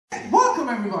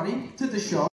Welcome everybody to the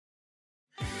show.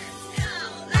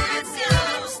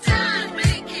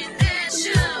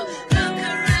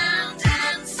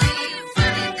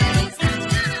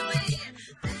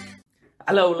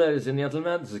 Hello ladies and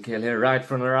gentlemen, this is Kale here, right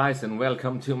from the rise, and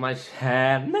welcome to my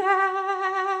channel.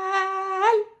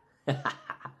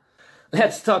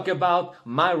 Let's talk about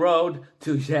my road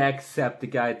to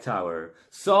JACKSEPTICEYE Tower.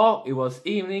 So, it was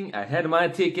evening, I had my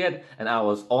ticket, and I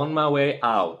was on my way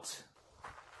out.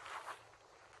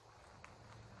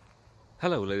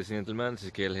 Hello ladies and gentlemen, this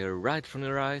is Kale here, right from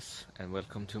the rise, and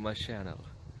welcome to my channel.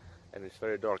 And it's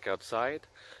very dark outside,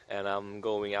 and I'm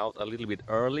going out a little bit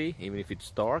early, even if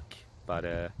it's dark. But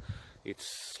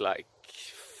it's like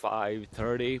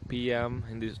 5:30 p.m.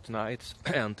 in this tonight,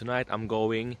 and tonight I'm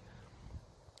going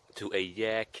to a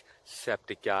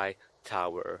JACKSEPTICEYE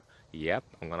Tower. Yep,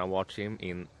 I'm gonna watch him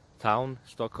in town,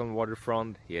 Stockholm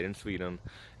Waterfront, here in Sweden,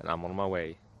 and I'm on my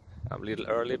way. I'm a little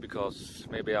early because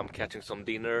maybe I'm catching some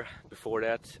dinner before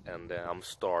that, and I'm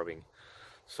starving.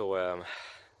 So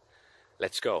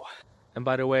let's go. And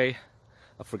by the way,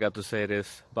 I forgot to say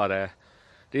this, but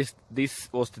this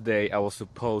was the day I was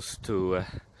supposed to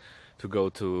go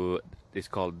to this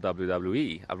called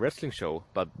WWE, a wrestling show,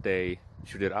 but they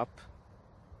shoot it up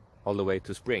all the way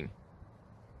to spring.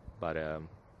 But I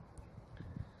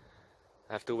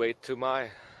have to wait to May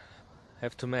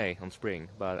on spring.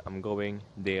 But I'm going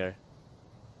there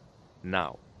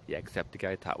now,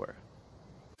 JACKSEPTICEYE Tower.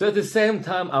 So at the same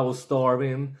time I was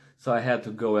starving, so I had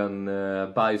to go and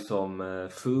buy some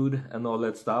food and all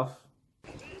that stuff.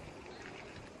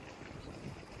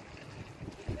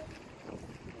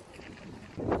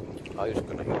 I'm just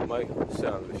gonna eat my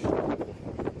sandwich.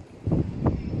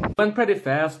 Went pretty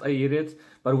fast, I eat it,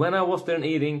 but when I was there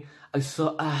eating, I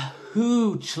saw a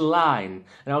huge line,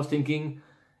 and I was thinking,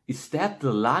 is that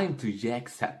the line to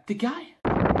JACKSEPTICEYE?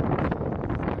 I'm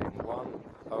 1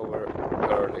 hour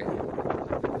early.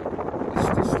 Is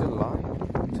this the line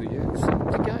to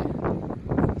JACKSEPTICEYE?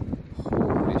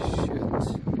 Holy shit.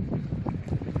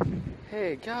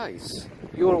 Hey guys,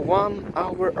 you're 1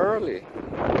 hour early.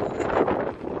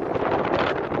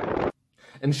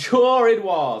 And sure it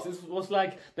was. It was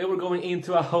like they were going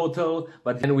into a hotel,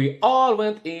 but then we all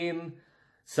went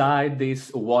inside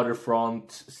this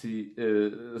waterfront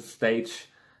stage.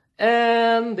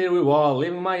 And there we were,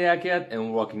 leaving my jacket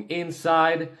and walking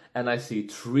inside, and I see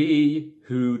 3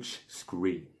 huge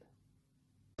screens.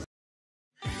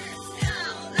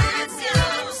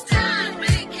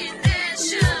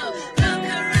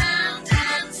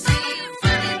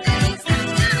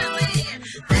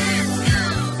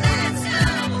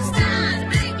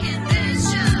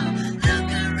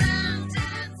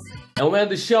 And when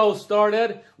the show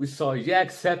started, we saw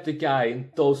JACKSEPTICEYE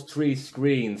in those 3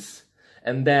 screens.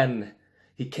 And then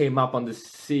he came up on the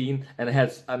scene, and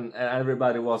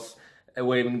everybody was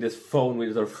waving this phone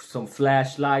with some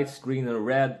flashlights, green and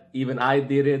red. Even I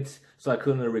did it, so I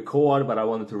couldn't record, but I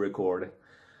wanted to record.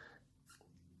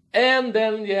 And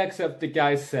then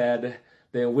JACKSEPTICEYE said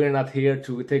that we're not here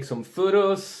to take some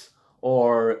photos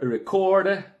or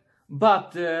record,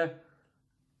 but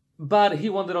he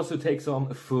wanted us to take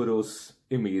some photos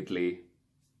immediately.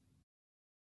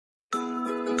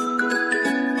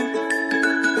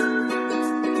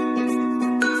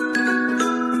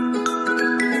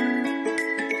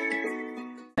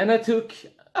 And I took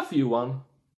a few one.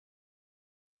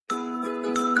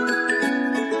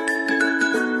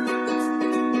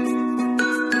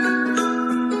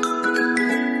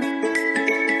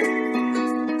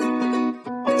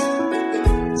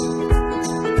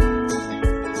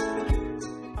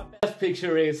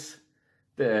 Picture is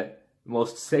the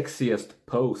most sexiest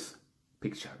pose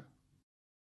picture.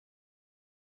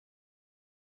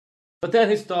 But then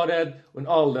he started when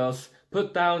all those,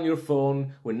 put down your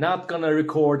phone, we're not gonna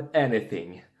record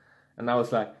anything. And I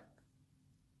was like,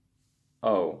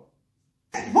 oh.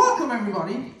 Welcome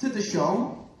everybody to the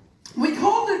show. We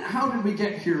called it How Did We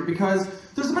Get Here because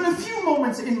there's been a few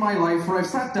moments in my life where I've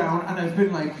sat down and I've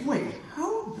been like, wait,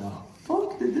 how the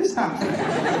fuck did this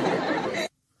happen?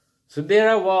 So there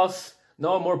I was,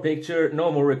 no more picture,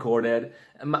 no more recorded.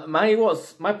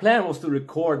 My plan was to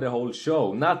record the whole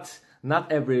show, not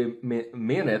every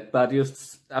minute, but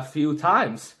just a few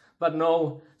times. But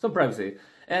no, some privacy.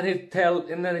 And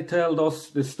then he told us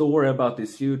the story about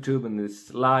this YouTube and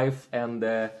this life, and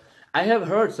I have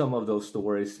heard some of those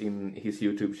stories in his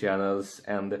YouTube channels,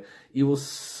 and it was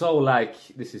so like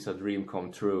this is a dream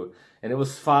come true. And it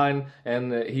was fine,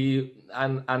 and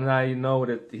I know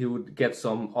that he would get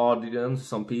some audience,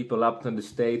 some people up on the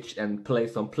stage and play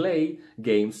some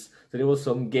games. So there was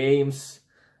some games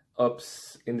up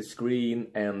in the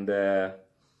screen, and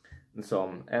and so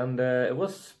on. And it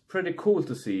was pretty cool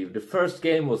to see. The first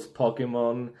game was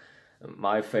Pokemon,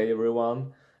 my favorite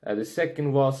one. The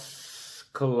second was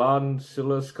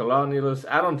Colonialus,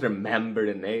 I don't remember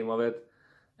the name of it.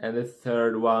 And the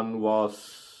third one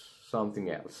was something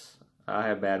else. I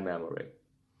have bad memory.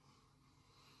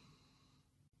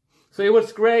 So it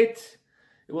was great.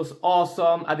 It was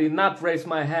awesome. I did not raise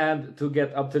my hand to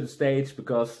get up to the stage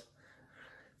because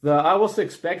I was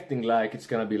expecting like it's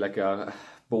gonna be like a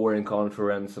boring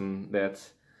conference and that.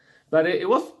 But it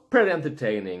was pretty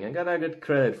entertaining. I gotta get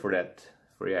credit for that,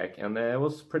 for Jack. And it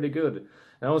was pretty good.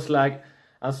 And I was like,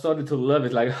 I started to love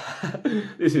it, like,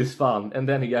 this is fun. And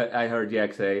then I heard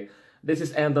Jack say, this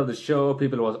is end of the show.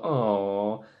 People was,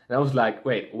 oh. And I was like,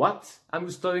 wait, what? I'm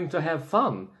starting to have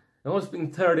fun. It was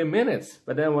been 30 minutes.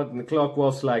 But then when the clock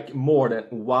was like more than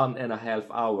 1.5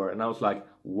 hours. And I was like,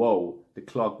 whoa, the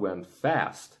clock went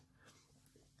fast.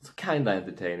 It's kind of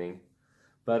entertaining.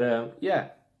 But yeah,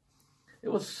 it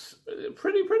was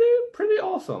pretty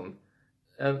awesome.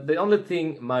 And the only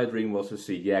thing, my dream was to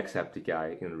see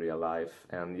JACKSEPTICEYE in real life.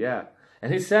 And yeah,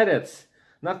 and he said it.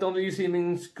 Not only you see me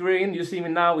in screen, you see me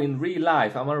now in real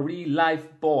life. I'm a real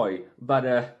life boy.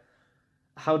 But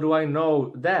how do I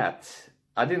know that?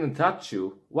 I didn't touch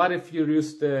you. What if you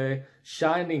used the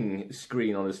shining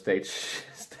screen on the stage,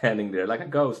 standing there like a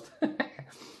ghost?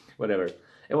 Whatever.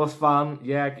 It was fun.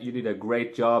 Jack, you did a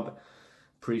great job.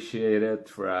 Appreciate it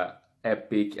for a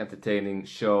epic, entertaining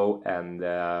show. And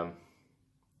that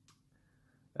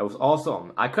was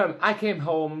awesome. I came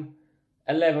home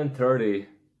 11:30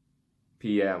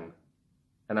 p.m.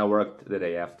 and I worked the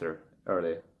day after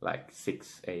early, like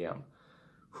 6 a.m.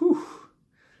 Whew.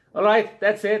 Alright,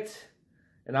 that's it.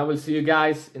 And I will see you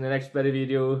guys in the next better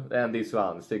video than this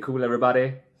one. Stay cool,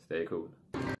 everybody. Stay cool.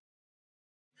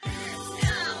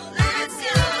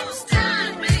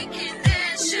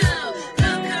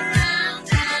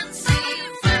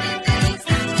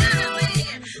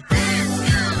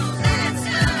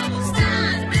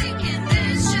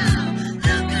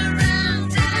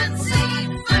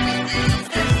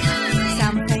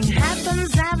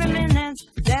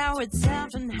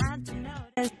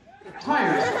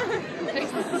 Tired.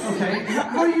 Okay,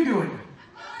 how are you doing?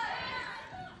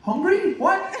 Hungry?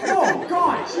 What? Oh,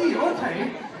 God, gee,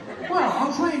 okay. Well,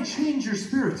 I'll try and change your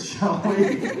spirits, shall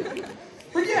we?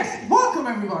 But yes, welcome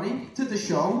everybody to the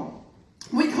show.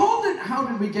 We called it How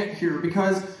Did We Get Here?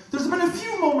 Because there's been a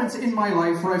few moments in my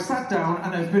life where I've sat down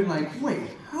and I've been like,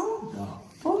 wait, how the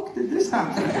fuck did this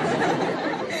happen?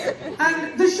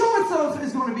 And the show itself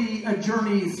is going to be a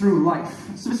journey through life.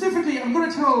 Specifically, I'm going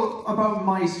to tell about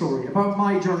my story, about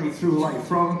my journey through life,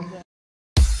 from